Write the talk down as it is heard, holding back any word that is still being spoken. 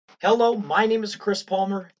Hello, my name is Chris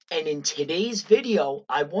Palmer, and in today's video,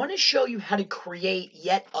 I want to show you how to create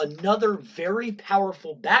yet another very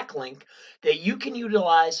powerful backlink that you can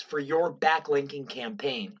utilize for your backlinking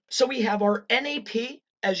campaign. So we have our NAP,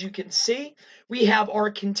 as you can see, we have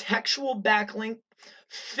our contextual backlink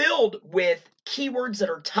filled with keywords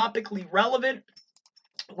that are topically relevant.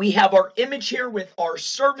 We have our image here with our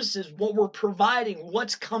services, what we're providing,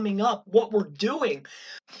 what's coming up, what we're doing.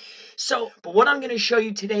 But what I'm going to show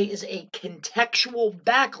you today is a contextual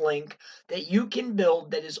backlink that you can build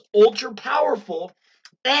that is ultra powerful.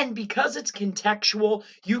 And because it's contextual,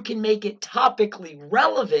 you can make it topically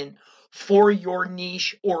relevant for your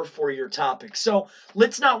niche or for your topic. So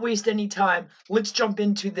let's not waste any time. Let's jump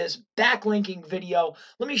into this backlinking video.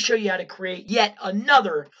 Let me show you how to create yet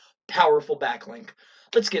another powerful backlink.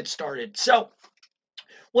 Let's get started. So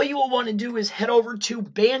what you will want to do is head over to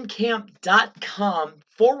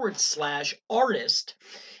bandcamp.com/artist,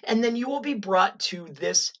 and then you will be brought to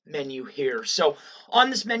this menu here. So on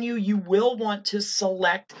this menu, you will want to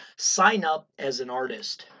select sign up as an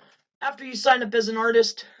artist. After you sign up as an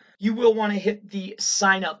artist, you will want to hit the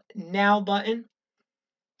sign up now button,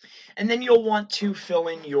 and then you'll want to fill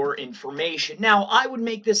in your information. Now, I would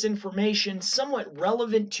make this information somewhat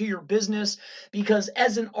relevant to your business because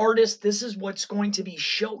as an artist, this is what's going to be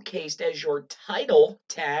showcased as your title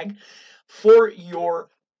tag for your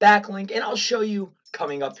backlink, and I'll show you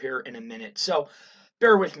coming up here in a minute. So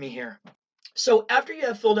bear with me here. So after you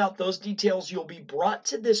have filled out those details, you'll be brought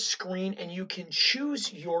to this screen and you can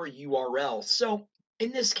choose your URL. So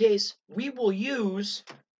in this case, we will use,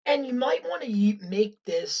 and you might want to make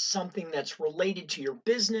this something that's related to your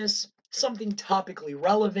business, something topically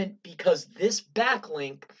relevant, because this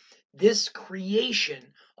backlink, this creation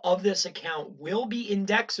of this account will be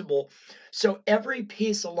indexable. So every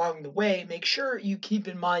piece along the way, make sure you keep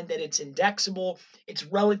in mind that it's indexable. It's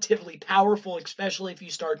relatively powerful, especially if you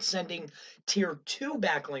start sending tier 2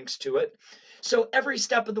 backlinks to it. So every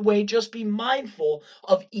step of the way, just be mindful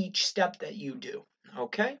of each step that you do.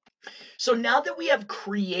 Okay? So now that we have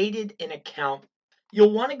created an account,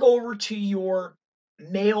 you'll want to go over to your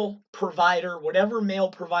mail provider, whatever mail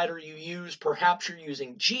provider you use. Perhaps you're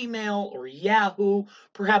using Gmail or Yahoo.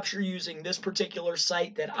 Perhaps you're using this particular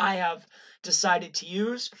site that I have decided to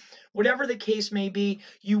use. Whatever the case may be,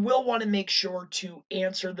 you will want to make sure to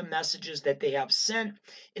answer the messages that they have sent.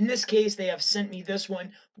 In this case, they have sent me this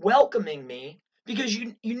one welcoming me, because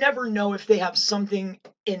you never know if they have something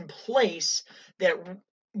in place that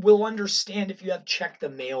will understand if you have checked the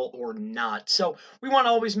mail or not. So we want to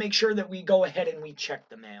always make sure that we go ahead and we check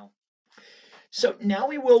the mail. So now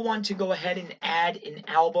we will want to go ahead and add an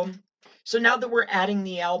album. So now that we're adding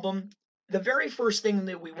the album, the very first thing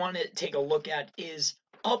that we want to take a look at is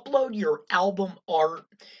upload your album art.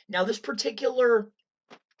 Now this particular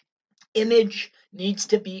image needs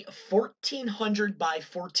to be 1400 by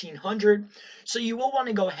 1400. So you will want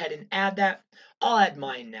to go ahead and add that. I'll add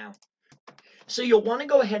mine now. So you'll want to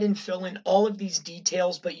go ahead and fill in all of these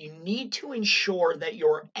details, but you need to ensure that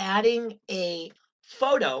you're adding a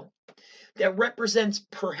photo that represents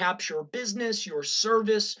perhaps your business, your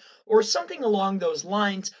service, or something along those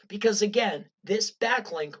lines, because again, this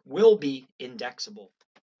backlink will be indexable.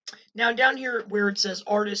 Now down here where it says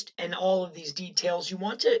artist and all of these details, you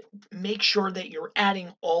want to make sure that you're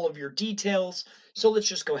adding all of your details. So let's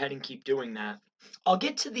just go ahead and keep doing that. I'll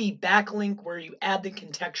get to the backlink where you add the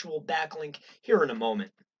contextual backlink here in a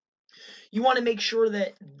moment. You want to make sure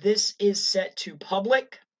that this is set to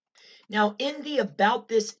public. Now in the about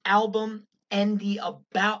this album and the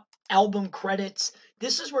about album credits,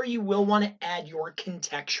 this is where you will want to add your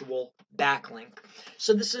contextual backlink.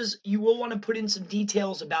 So you will want to put in some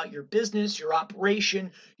details about your business, your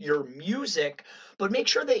operation, your music, but make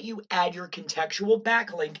sure that you add your contextual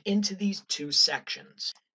backlink into these two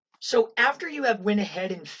sections. So after you have went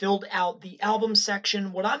ahead and filled out the album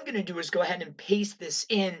section, what I'm going to do is go ahead and paste this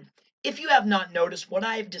in. If you have not noticed, what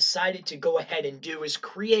I've decided to go ahead and do is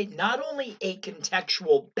create not only a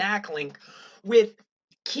contextual backlink with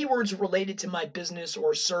keywords related to my business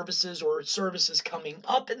or services coming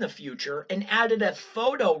up in the future, and added a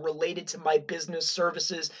photo related to my business,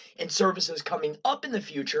 services, and services coming up in the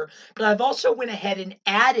future, but I've also went ahead and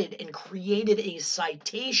added and created a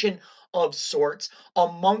citation of sorts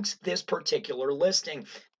amongst this particular listing.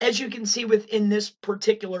 As you can see within this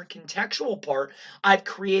particular contextual part, I've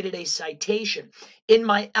created a citation. In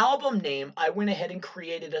my album name, I went ahead and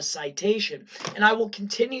created a citation, and I will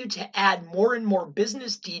continue to add more and more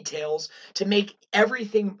business details to make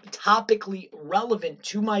everything topically relevant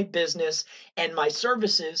to my business and my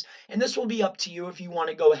services, and this will be up to you if you want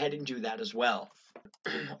to go ahead and do that as well.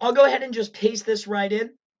 I'll go ahead and just paste this right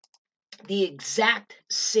in. the exact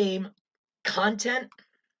same content,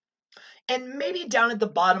 and maybe down at the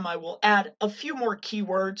bottom I will add a few more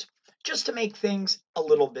keywords just to make things a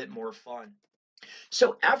little bit more fun.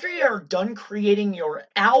 So after you are done creating your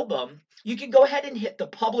album, you can go ahead and hit the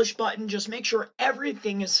publish button. Just make sure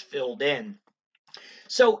everything is filled in.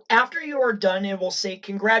 So after you are done, it will say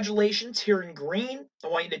congratulations here in green. I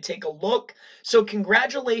want you to take a look. So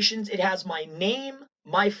congratulations, it has my name,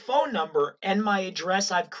 my phone number, and my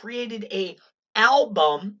address. I've created a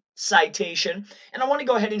album citation, and I want to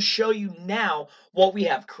go ahead and show you now what we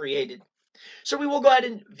have created. So we will go ahead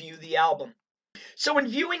and view the album. So in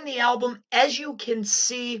viewing the album, as you can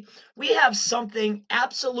see, we have something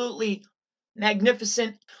absolutely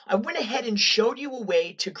magnificent. I went ahead and showed you a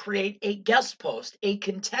way to create a guest post, a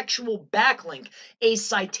contextual backlink, a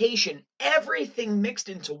citation, everything mixed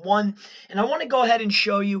into one. And I want to go ahead and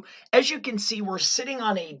show you, as you can see, we're sitting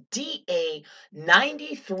on a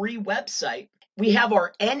DA93 website. We have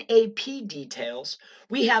our NAP details.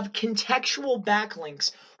 We have contextual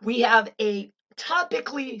backlinks. We have a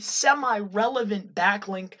topically semi-relevant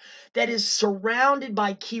backlink that is surrounded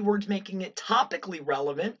by keywords making it topically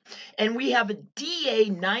relevant, and we have a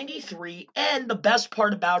DA93, and the best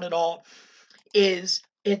part about it all is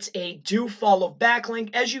it's a do follow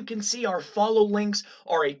backlink. As you can see, our follow links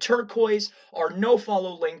are a turquoise, our no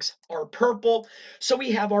follow links are purple. So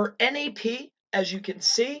we have our NAP, as you can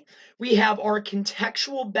see, we have our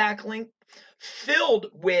contextual backlink filled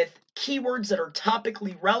with keywords that are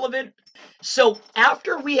topically relevant. So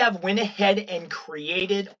after we have went ahead and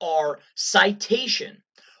created our citation,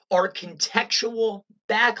 our contextual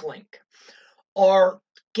backlink, our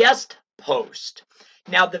guest post,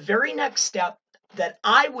 now the very next step that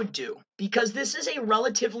I would do, because this is a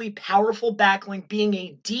relatively powerful backlink being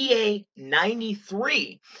a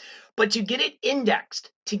DA93, but to get it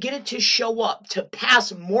indexed, to get it to show up, to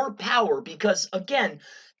pass more power, because again,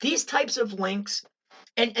 these types of links,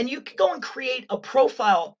 and you can go and create a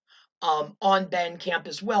profile on Bandcamp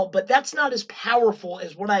as well, but that's not as powerful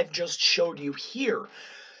as what I've just showed you here.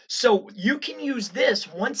 So you can use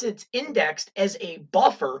this once it's indexed as a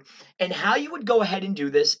buffer, and how you would go ahead and do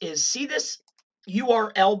this is, see this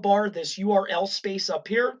URL bar, this URL space up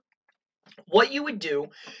here? What you would do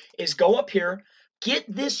is go up here, get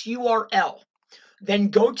this URL, then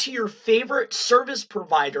go to your favorite service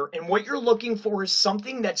provider, and what you're looking for is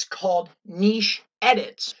something that's called niche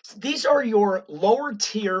edits. These are your lower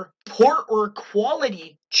tier, poorer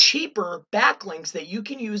quality, cheaper backlinks that you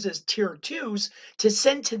can use as tier 2s to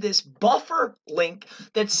send to this buffer link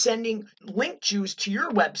that's sending link juice to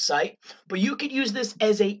your website, but you could use this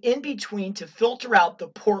as a in-between to filter out the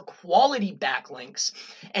poor quality backlinks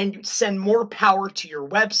and send more power to your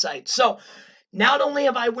website. So not only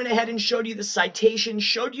have I went ahead and showed you the citation,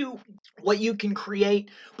 showed you what you can create,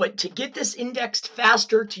 but to get this indexed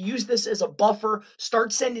faster, to use this as a buffer,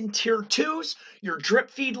 start sending tier 2s, your drip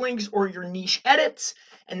feed links, or your niche edits,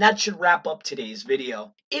 and that should wrap up today's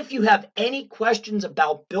video. If you have any questions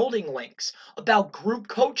about building links, about group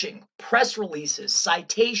coaching, press releases,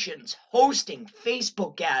 citations, hosting,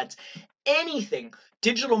 Facebook ads, anything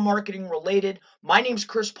digital marketing related, my name's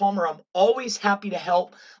Chris Palmer. I'm always happy to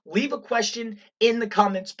help. Leave a question in the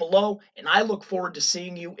comments below, and I look forward to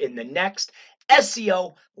seeing you in the next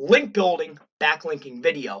SEO link building backlinking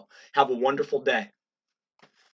video. Have a wonderful day.